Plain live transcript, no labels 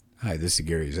Hi, this is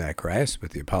Gary Zacharias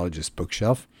with the Apologist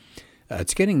bookshelf.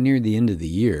 It's getting near the end of the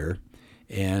year,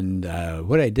 and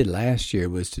what I did last year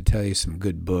was to tell you some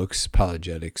good books,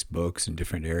 apologetics books in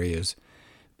different areas.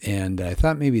 And I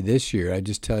thought maybe this year I'd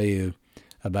just tell you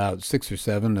about 6 or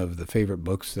 7 of the favorite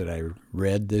books that I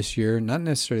read this year. Not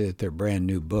necessarily that they're brand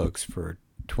new books for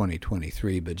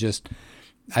 2023, but just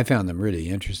I found them really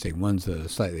interesting. One's a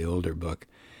slightly older book.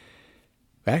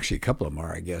 Actually, a couple of them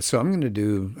are, I guess. So I'm going to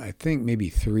do, I think, maybe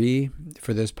 3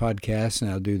 for this podcast, and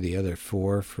I'll do the other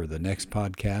 4 for the next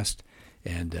podcast.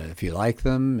 And if you like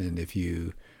them and if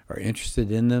you are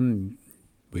interested in them,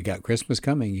 we got Christmas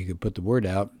coming. You could put the word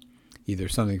out, either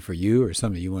something for you or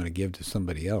something you want to give to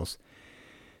somebody else.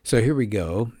 So here we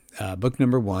go. Book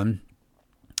number 1,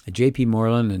 J.P.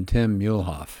 Moreland and Tim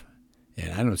Muehlhoff.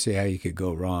 And I don't see how you could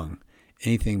go wrong.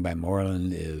 Anything by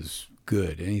Moreland is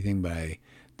good. Anything by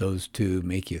those two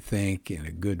make you think in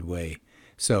a good way.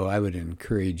 So I would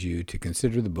encourage you to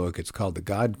consider the book. It's called The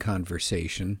God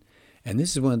Conversation. And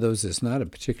this is one of those that's not a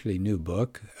particularly new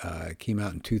book. It came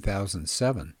out in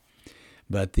 2007.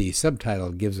 But the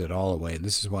subtitle gives it all away. And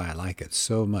this is why I like it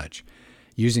so much.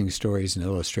 Using stories and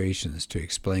illustrations to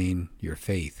explain your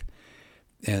faith.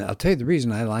 And I'll tell you the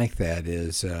reason I like that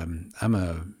is I'm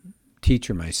a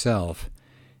teacher myself.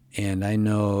 And I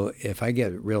know if I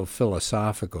get real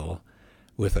philosophical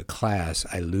with a class,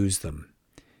 I lose them.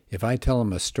 If I tell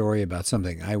them a story about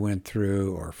something I went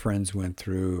through or friends went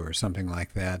through or something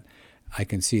like that, I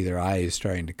can see their eyes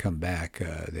starting to come back.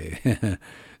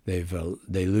 They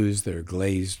lose their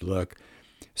glazed look.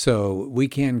 So we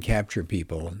can capture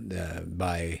people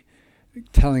by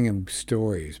telling them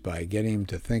stories, by getting them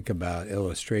to think about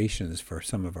illustrations for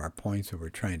some of our points that we're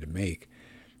trying to make.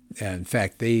 And in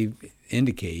fact, they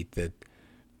indicate that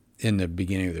in the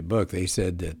beginning of the book, they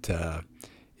said that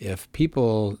if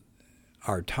people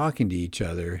are talking to each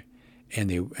other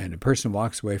and a person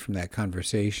walks away from that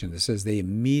conversation, it says they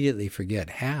immediately forget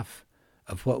half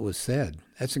of what was said.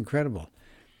 That's incredible.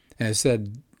 And it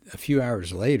said a few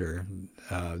hours later,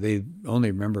 they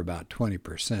only remember about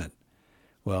 20%.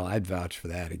 Well, I'd vouch for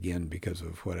that again because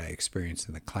of what I experienced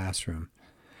in the classroom.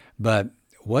 But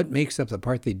what makes up the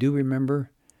part they do remember?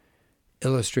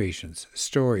 Illustrations,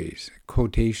 stories,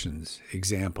 quotations,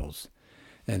 examples.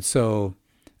 And so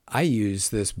I use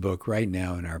this book right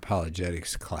now in our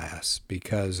apologetics class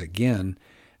because, again,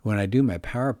 when I do my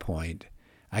PowerPoint,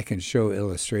 I can show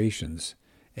illustrations,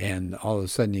 and all of a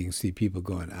sudden you can see people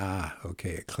going,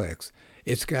 okay, it clicks.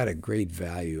 It's got a great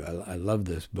value. I love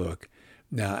this book.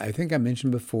 Now, I think I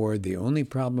mentioned before, the only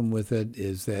problem with it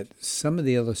is that some of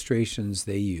the illustrations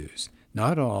they use,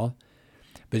 not all,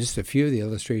 but just a few of the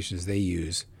illustrations they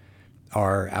use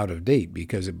are out of date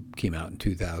because it came out in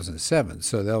 2007.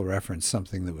 So they'll reference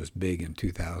something that was big in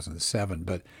 2007.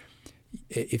 But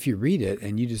if you read it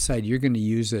and you decide you're going to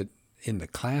use it in the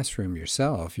classroom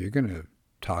yourself, you're going to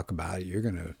talk about it, you're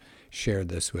going to share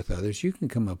this with others, you can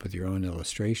come up with your own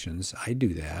illustrations. I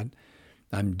do that.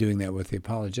 I'm doing that with the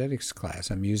apologetics class.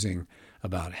 I'm using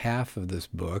about half of this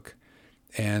book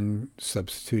and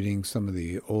substituting some of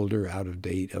the older,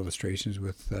 out-of-date illustrations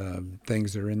with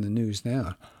things that are in the news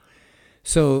now.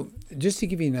 So just to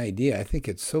give you an idea, I think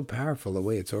it's so powerful the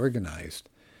way it's organized.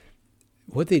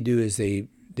 What they do is they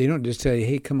don't just tell you,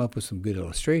 hey, come up with some good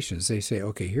illustrations. They say,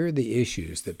 okay, here are the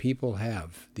issues that people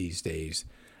have these days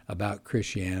about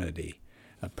Christianity.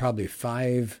 Probably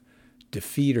 5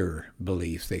 defeater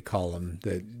beliefs, they call them,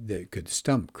 that could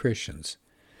stump Christians.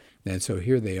 And so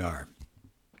here they are.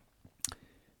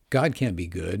 God can't be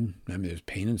good. I mean, there's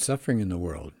pain and suffering in the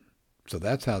world. So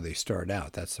that's how they start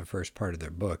out. That's the first part of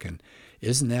their book. And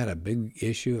isn't that a big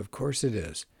issue? Of course it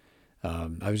is.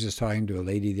 I was just talking to a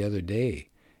lady the other day,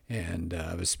 and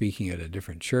I was speaking at a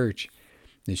different church,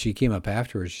 and she came up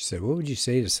afterwards. She said, what would you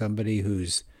say to somebody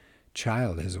whose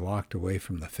child has walked away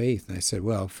from the faith? And I said,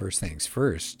 well, first things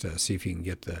first, see if you can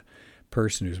get the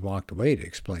person who's walked away to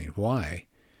explain why.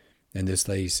 And this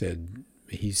lady said,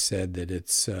 he said that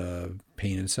it's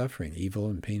pain and suffering, evil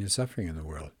and pain and suffering in the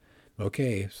world.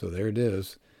 Okay, so there it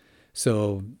is.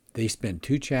 So they spent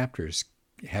 2 chapters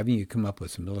having you come up with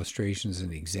some illustrations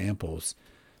and examples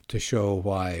to show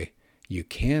why you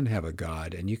can have a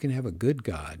God and you can have a good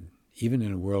God, even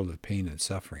in a world of pain and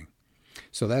suffering.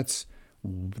 So that's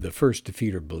the first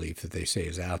defeater belief that they say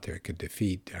is out there. It could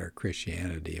defeat our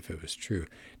Christianity if it was true.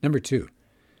 Number 2,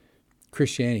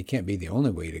 Christianity can't be the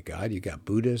only way to God. You got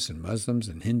Buddhists and Muslims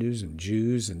and Hindus and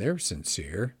Jews, and they're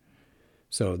sincere.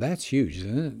 So that's huge,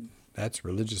 isn't it? That's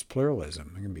religious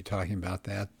pluralism. I'm going to be talking about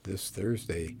that this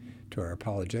Thursday to our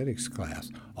apologetics class.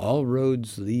 All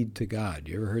roads lead to God.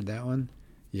 You ever heard that one?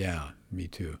 Yeah, me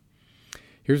too.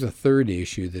 Here's a third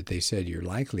issue that they said you're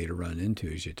likely to run into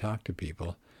as you talk to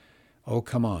people. Oh,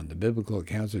 come on, the biblical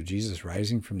accounts of Jesus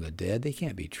rising from the dead, they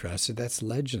can't be trusted. That's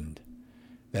legend.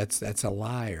 That's a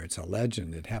lie, or it's a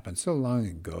legend. It happened so long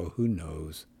ago, who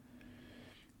knows?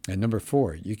 And number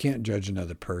 4, you can't judge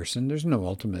another person. There's no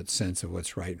ultimate sense of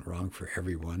what's right and wrong for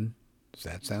everyone. Does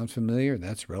that sound familiar?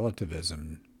 That's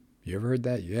relativism. You ever heard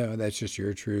that? Yeah, that's just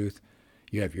your truth.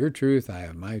 You have your truth, I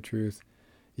have my truth.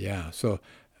 Yeah, so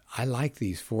I like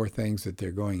these 4 things that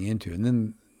they're going into. And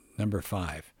then number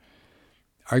 5,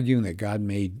 arguing that God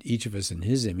made each of us in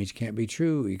his image can't be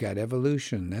true. You got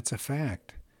evolution. That's a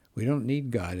fact. We don't need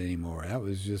God anymore. That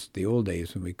was just the old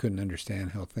days when we couldn't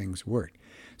understand how things worked.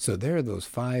 So there are those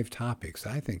 5 topics.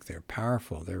 I think they're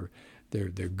powerful.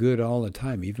 They're good all the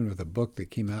time, even with a book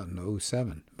that came out in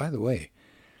 '07. By the way,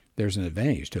 there's an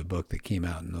advantage to a book that came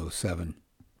out in '07.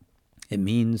 It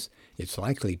means it's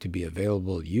likely to be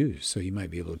available used, so you might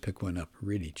be able to pick one up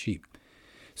really cheap.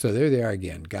 So there they are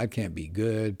again. God can't be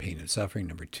good, pain and suffering.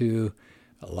 Number 2,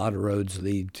 a lot of roads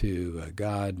lead to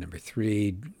God. Number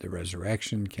 3, the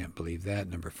resurrection. Can't believe that.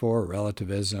 Number 4,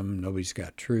 relativism. Nobody's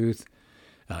got truth.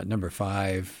 Number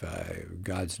 5,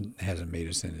 God hasn't made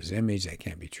us in his image. That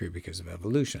can't be true because of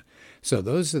evolution. So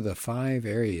those are the 5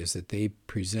 areas that they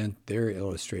present their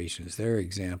illustrations, their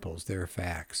examples, their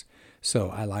facts.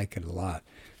 So I like it a lot.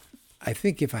 I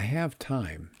think if I have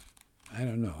time, I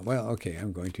don't know. Well, okay,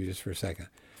 I'm going to just for a second.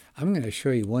 I'm going to show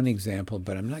you one example,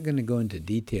 but I'm not going to go into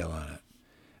detail on it.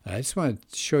 I just want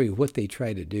to show you what they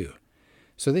try to do.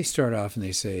 So they start off and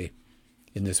they say,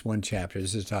 in this one chapter,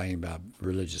 this is talking about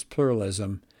religious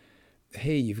pluralism.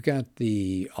 Hey, you've got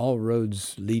the all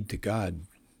roads lead to God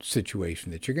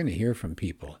situation that you're going to hear from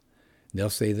people. They'll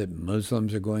say that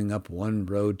Muslims are going up one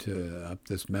road to up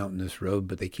this mountainous road,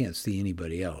 but they can't see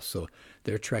anybody else. So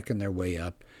they're trekking their way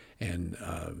up, and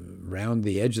around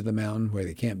the edge of the mountain where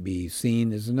they can't be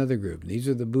seen is another group. And these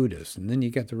are the Buddhists. And then you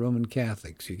got the Roman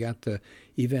Catholics. You got the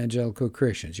evangelical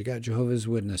Christians. You got Jehovah's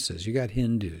Witnesses. You got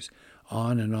Hindus.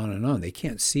 On and on and on. They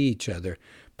can't see each other,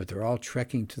 but they're all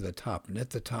trekking to the top. And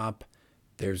at the top,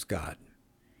 there's God.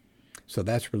 So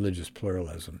that's religious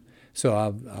pluralism. So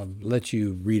I'll let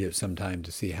you read it sometime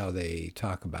to see how they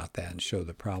talk about that and show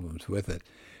the problems with it.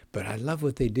 But I love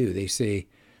what they do. They say,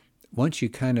 once you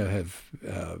kind of have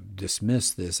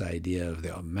dismissed this idea of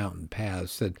the mountain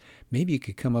paths, that maybe you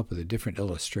could come up with a different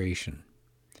illustration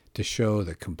to show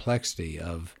the complexity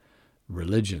of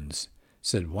religions.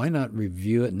 Said, why not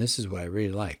review it? And this is what I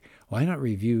really like. Why not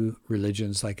review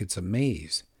religions like it's a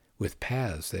maze with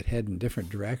paths that head in different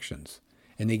directions?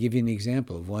 And they give you an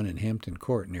example of one in Hampton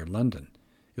Court near London.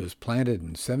 It was planted in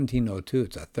 1702.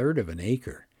 It's a third of an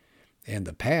acre. And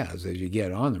the paths, as you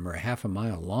get on them, are half a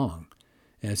mile long.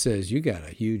 And it says, you got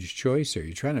a huge choice here.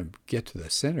 You're trying to get to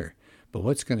the center. But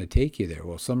what's going to take you there?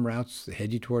 Well, some routes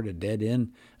head you toward a dead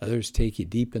end. Others take you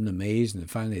deep in the maze. And then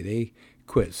finally they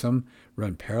quit. Some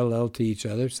run parallel to each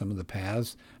other, some of the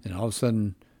paths. And all of a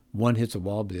sudden, one hits a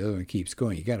wall, but the other one keeps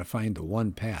going. You got to find the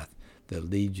one path that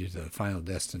leads you to the final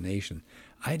destination.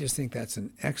 I just think that's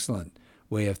an excellent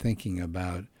way of thinking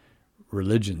about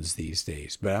religions these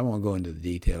days. But I won't go into the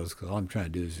details because all I'm trying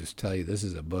to do is just tell you this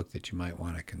is a book that you might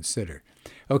want to consider.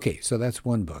 Okay, so that's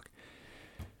one book.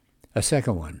 A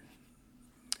second one.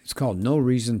 It's called No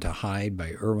Reason to Hide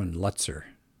by Erwin Lutzer.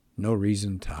 No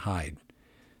Reason to Hide.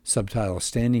 Subtitle,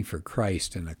 Standing for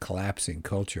Christ in a Collapsing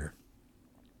Culture.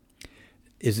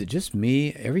 Is it just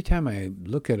me? Every time I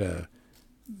look at a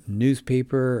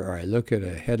newspaper or I look at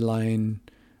a headline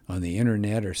on the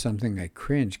internet or something, I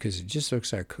cringe because it just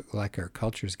looks like our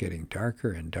culture is getting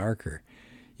darker and darker.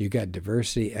 You got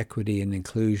diversity, equity, and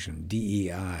inclusion,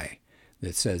 DEI,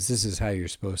 that says this is how you're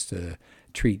supposed to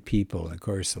treat people. And of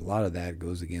course, a lot of that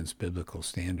goes against biblical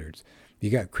standards.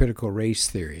 You got critical race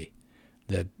theory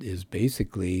that is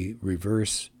basically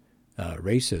reverse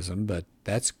racism, but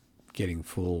that's getting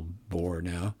full bore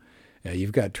now.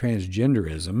 You've got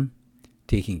transgenderism,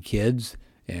 taking kids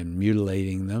and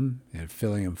mutilating them and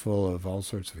filling them full of all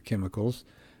sorts of chemicals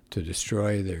to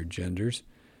destroy their genders.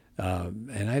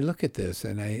 And I look at this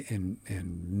and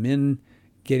men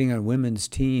getting on women's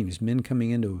teams, men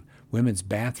coming into women's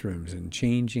bathrooms and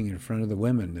changing in front of the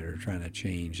women that are trying to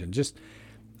change. And just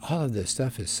all of this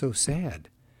stuff is so sad.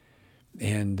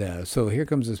 And so here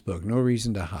comes this book, No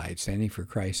Reason to Hide, Standing for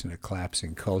Christ in a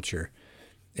Collapsing Culture.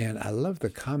 And I love the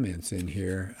comments in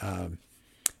here.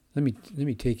 Let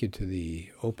me take you to the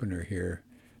opener here.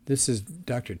 This is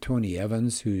Dr. Tony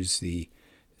Evans, who's the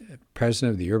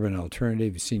president of the Urban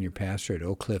Alternative, senior pastor at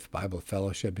Oak Cliff Bible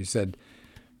Fellowship. He said,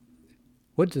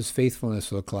 what does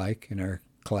faithfulness look like in our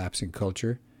collapsing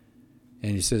culture?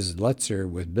 And he says Lutzer,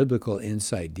 with biblical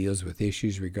insight, deals with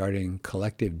issues regarding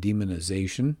collective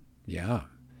demonization,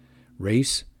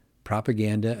 race,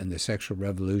 propaganda, and the sexual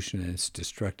revolution and its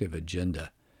destructive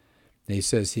agenda. And he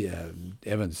says,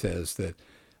 Evans says that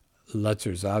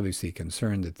Lutzer's obviously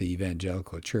concerned that the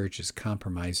evangelical church is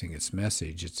compromising its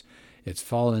message. It's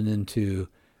fallen into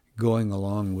going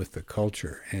along with the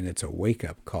culture, and it's a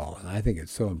wake-up call. And I think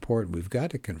it's so important. We've got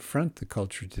to confront the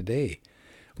culture today.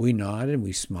 We nod and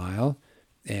we smile,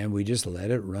 and we just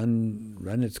let it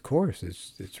run its course.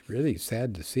 It's really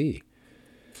sad to see.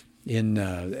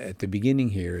 At the beginning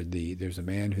here, there's a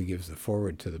man who gives the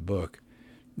foreword to the book.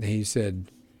 And he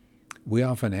said, "We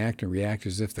often act and react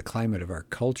as if the climate of our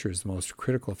culture is the most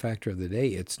critical factor of the day.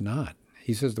 It's not."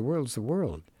 He says the world's the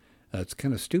world. It's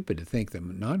kind of stupid to think that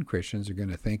non-Christians are going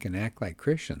to think and act like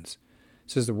Christians. He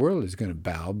says the world is going to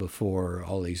bow before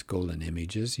all these golden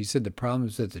images. He said the problem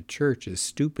is that the church is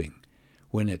stooping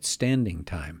when it's standing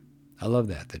time. I love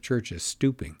that. The church is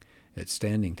stooping at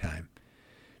standing time.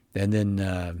 And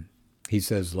then he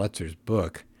says Lutzer's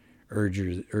book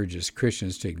urges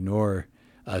Christians to ignore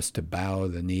us to bow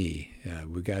the knee.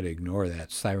 We've got to ignore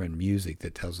that siren music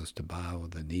that tells us to bow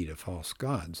the knee to false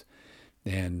gods.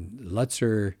 And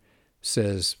Lutzer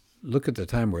says, look at the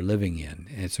time we're living in.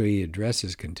 And so he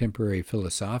addresses contemporary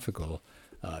philosophical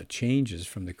changes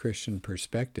from the Christian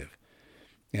perspective.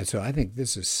 And so I think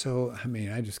this is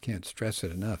I just can't stress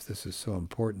it enough. This is so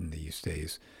important these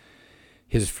days.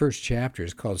 His first chapter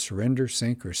is called Surrender,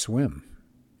 Sink, or Swim.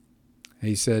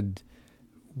 He said,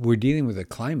 we're dealing with a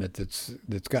climate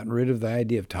that's gotten rid of the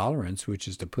idea of tolerance, which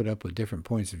is to put up with different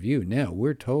points of view. Now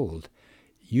we're told,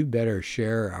 you better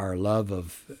share our love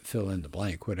of fill in the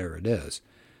blank, whatever it is.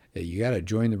 You got to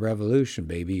join the revolution,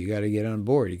 baby. You got to get on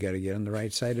board. You got to get on the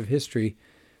right side of history.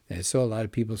 And so a lot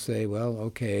of people say, well,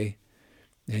 okay.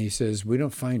 And he says, we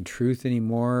don't find truth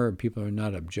anymore. People are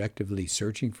not objectively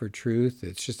searching for truth.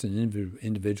 It's just an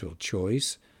individual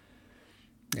choice.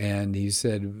 And he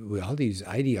said, well, all these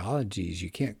ideologies, you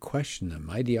can't question them.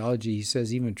 Ideology, he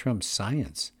says, even trumps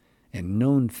science and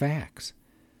known facts.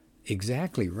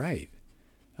 Exactly right.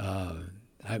 I'm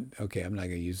not going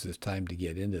to use this time to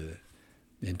get into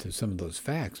some of those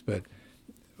facts, but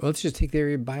let's just take the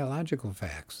area of biological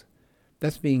facts.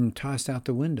 That's being tossed out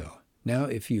the window. Now,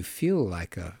 if you feel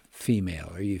like a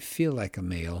female or you feel like a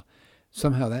male,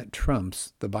 somehow that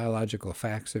trumps the biological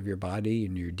facts of your body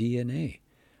and your DNA.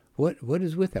 What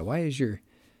is with that? Why is your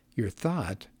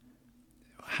thought,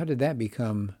 how did that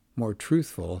become more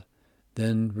truthful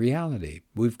than reality?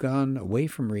 We've gone away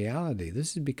from reality.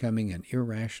 This is becoming an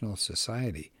irrational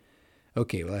society.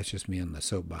 Okay, well, that's just me on the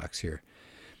soapbox here.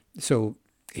 So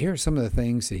here are some of the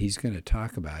things that he's going to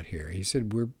talk about here. He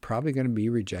said, we're probably going to be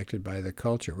rejected by the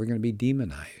culture. We're going to be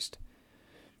demonized.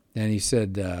 And he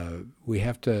said, we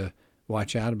have to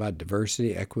watch out about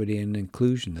diversity, equity, and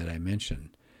inclusion that I mentioned.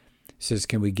 He says,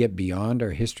 can we get beyond our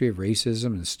history of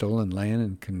racism and stolen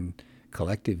land and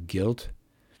collective guilt?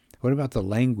 What about the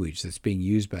language that's being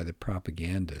used by the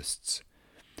propagandists?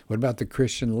 What about the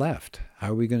Christian left?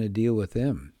 How are we going to deal with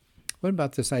them? What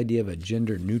about this idea of a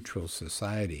gender-neutral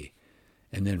society?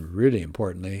 And then really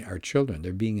importantly, our children,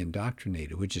 they're being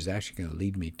indoctrinated, which is actually going to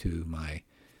lead me to my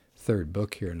third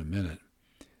book here in a minute.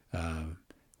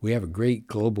 We have a great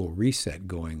global reset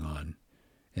going on.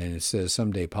 And it says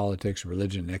someday politics,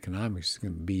 religion, and economics is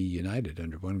going to be united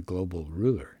under one global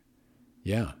ruler.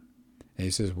 Yeah. And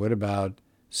he says, what about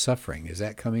suffering? Is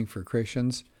that coming for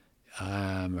Christians?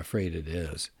 I'm afraid it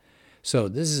is. So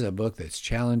this is a book that's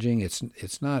challenging.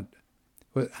 It's not,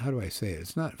 how do I say it?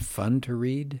 It's not fun to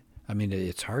read. I mean,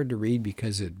 it's hard to read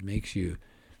because it makes you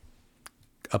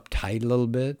uptight a little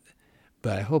bit.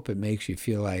 But I hope it makes you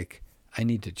feel like I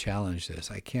need to challenge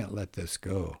this. I can't let this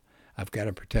go. I've got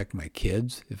to protect my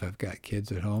kids. If I've got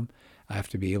kids at home, I have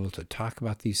to be able to talk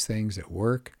about these things at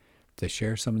work, to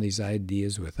share some of these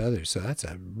ideas with others. So that's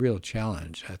a real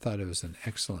challenge. I thought it was an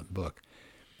excellent book.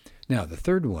 Now, the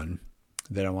third one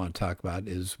that I want to talk about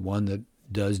is one that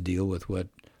does deal with what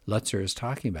Lutzer is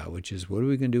talking about, which is, what are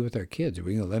we going to do with our kids? Are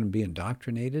we going to let them be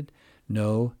indoctrinated?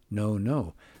 No, no,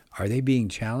 no. Are they being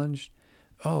challenged?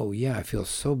 Oh, yeah, I feel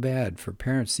so bad for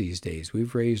parents these days.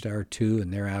 We've raised our two,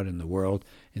 and they're out in the world,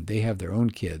 and they have their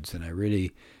own kids, and I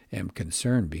really am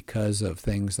concerned because of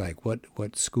things like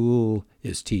what school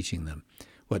is teaching them,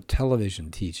 what television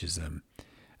teaches them,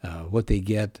 what they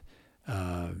get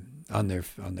on their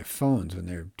phones when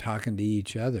they're talking to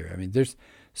each other. I mean, there's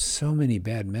so many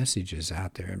bad messages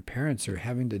out there, and parents are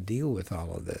having to deal with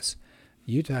all of this.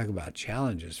 You talk about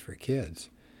challenges for kids.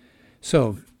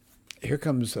 So here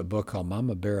comes a book called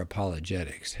Mama Bear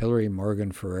Apologetics. Hillary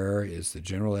Morgan Ferrer is the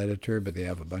general editor, but they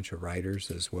have a bunch of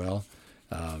writers as well.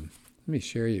 Let me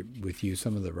share with you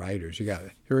some of the writers. You got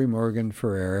Harry Morgan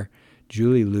Ferrer,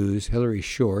 Julie Lewis, Hilary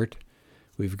Short.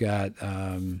 We've got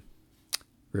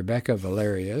Rebecca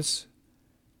Valerius.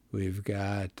 We've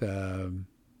got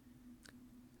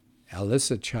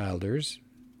Alyssa Childers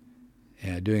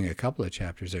doing a couple of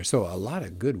chapters there. So a lot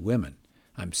of good women.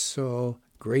 I'm so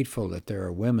grateful that there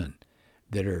are women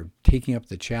that are taking up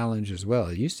the challenge as well.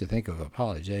 I used to think of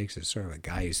apologetics as sort of a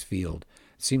guy's field.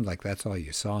 It seemed like that's all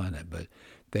you saw in it, but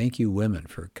thank you, women,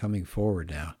 for coming forward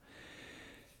now.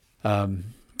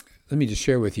 Let me just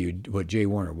share with you what J.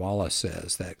 Warner Wallace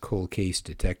says, that cold case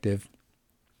detective,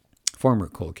 former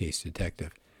cold case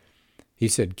detective. He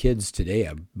said kids today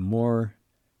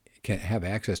can have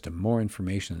access to more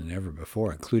information than ever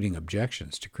before, including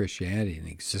objections to Christianity and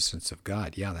the existence of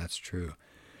God. Yeah, that's true.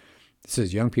 It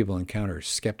says young people encounter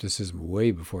skepticism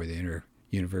way before they enter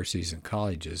universities and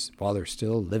colleges while they're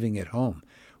still living at home,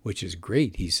 which is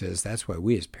great. He says that's why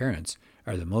we as parents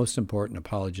are the most important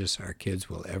apologists our kids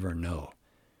will ever know.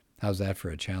 How's that for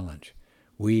a challenge?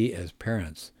 We as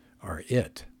parents are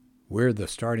it. We're the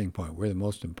starting point. We're the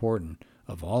most important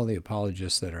of all the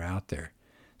apologists that are out there.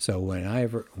 So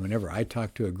whenever I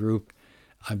talk to a group,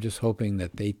 I'm just hoping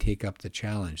that they take up the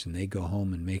challenge and they go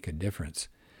home and make a difference.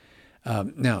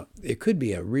 Now, it could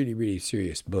be a really, really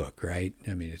serious book, right?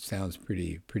 I mean, it sounds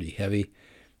pretty heavy.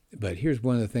 But here's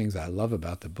one of the things I love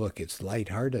about the book. It's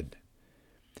lighthearted.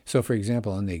 So, for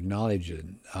example, on the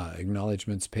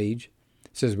acknowledgments page,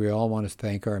 it says we all want to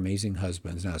thank our amazing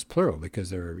husbands. Now, it's plural because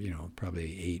there are,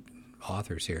 probably 8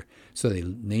 authors here. So they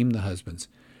name the husbands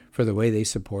for the way they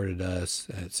supported us,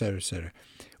 et cetera, et cetera.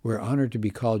 We're honored to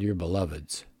be called your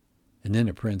beloveds. And then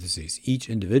in parentheses, each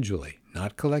individually,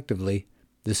 not collectively.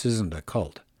 This isn't a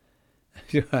cult.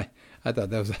 I thought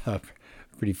that was a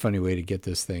pretty funny way to get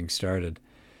this thing started.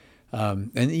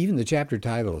 And even the chapter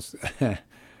titles,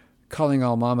 calling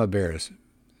all mama bears.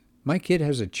 My kid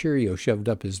has a Cheerio shoved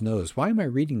up his nose. Why am I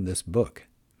reading this book?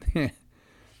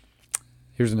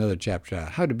 Here's another chapter,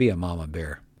 how to be a mama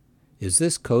bear. Is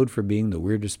this code for being the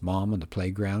weirdest mom on the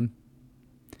playground?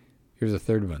 Here's a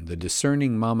third one, the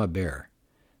discerning mama bear,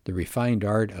 the refined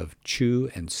art of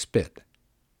chew and spit.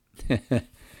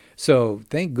 So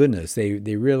thank goodness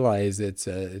they realize it's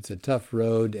a tough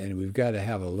road, and we've got to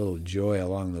have a little joy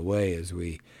along the way as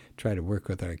we try to work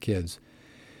with our kids.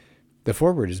 The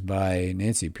foreword is by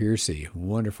Nancy Pearcey,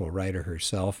 wonderful writer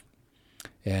herself,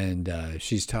 and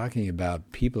she's talking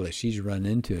about people that she's run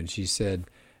into, and she said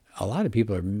a lot of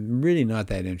people are really not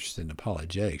that interested in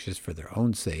apologetics just for their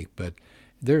own sake, but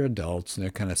they're adults and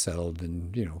they're kind of settled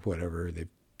and whatever, they've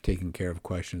taken care of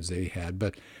questions they had,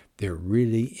 but they're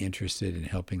really interested in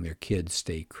helping their kids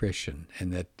stay Christian,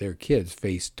 and that their kids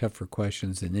face tougher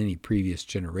questions than any previous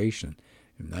generation.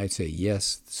 And I'd say,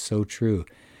 yes, so true.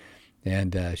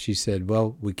 And she said,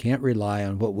 well, we can't rely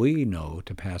on what we know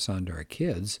to pass on to our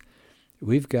kids.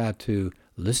 We've got to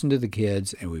listen to the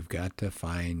kids, and we've got to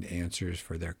find answers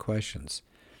for their questions.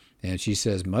 And she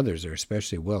says mothers are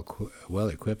especially well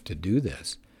equipped to do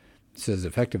this. It says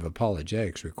effective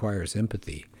apologetics requires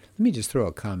empathy. Let me just throw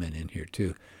a comment in here,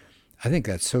 too. I think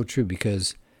that's so true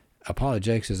because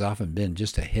apologetics has often been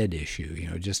just a head issue,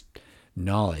 just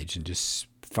knowledge and just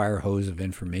fire hose of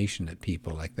information at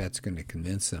people, like that's going to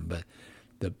convince them. But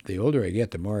the older I get,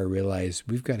 the more I realize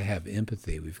we've got to have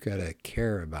empathy. We've got to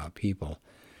care about people.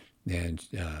 And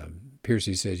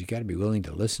Piercy says you got to be willing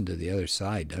to listen to the other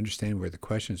side, to understand where the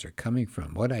questions are coming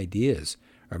from. What ideas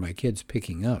are my kids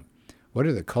picking up? What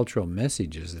are the cultural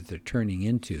messages that they're turning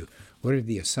into? What are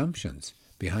the assumptions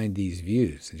behind these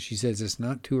views? And she says it's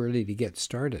not too early to get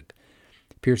started.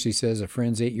 Piercy says a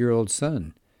friend's 8-year-old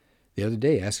son the other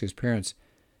day asked his parents,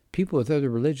 people with other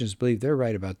religions believe they're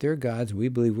right about their gods. We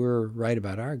believe we're right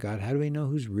about our God. How do we know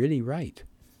who's really right?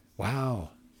 Wow,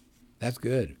 that's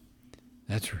good.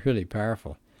 That's really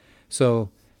powerful. So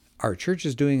our church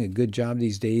is doing a good job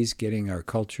these days getting our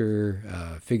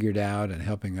culture figured out and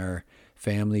helping our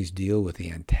families deal with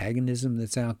the antagonism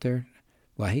that's out there.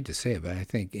 Well, I hate to say it, but I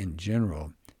think in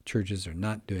general, churches are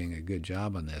not doing a good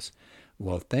job on this.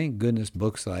 Well, thank goodness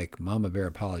books like Mama Bear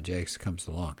Apologetics comes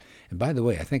along. And by the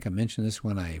way, I think I mentioned this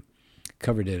when I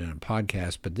covered it in a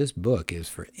podcast, but this book is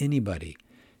for anybody.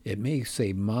 It may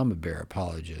say Mama Bear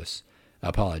Apologetics,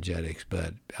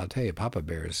 but I'll tell you, Papa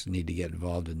Bears need to get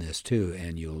involved in this too,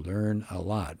 and you'll learn a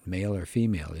lot, male or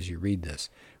female, as you read this.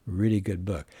 Really good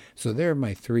book. So there are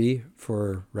my 3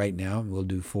 for right now. We'll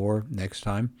do 4 next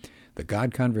time. The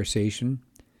God Conversation,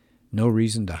 No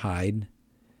Reason to Hide,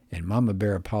 and Mama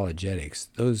Bear Apologetics.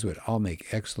 Those would all make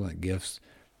excellent gifts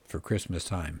for Christmas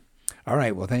time. All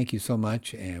right, well, thank you so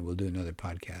much, and we'll do another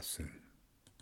podcast soon.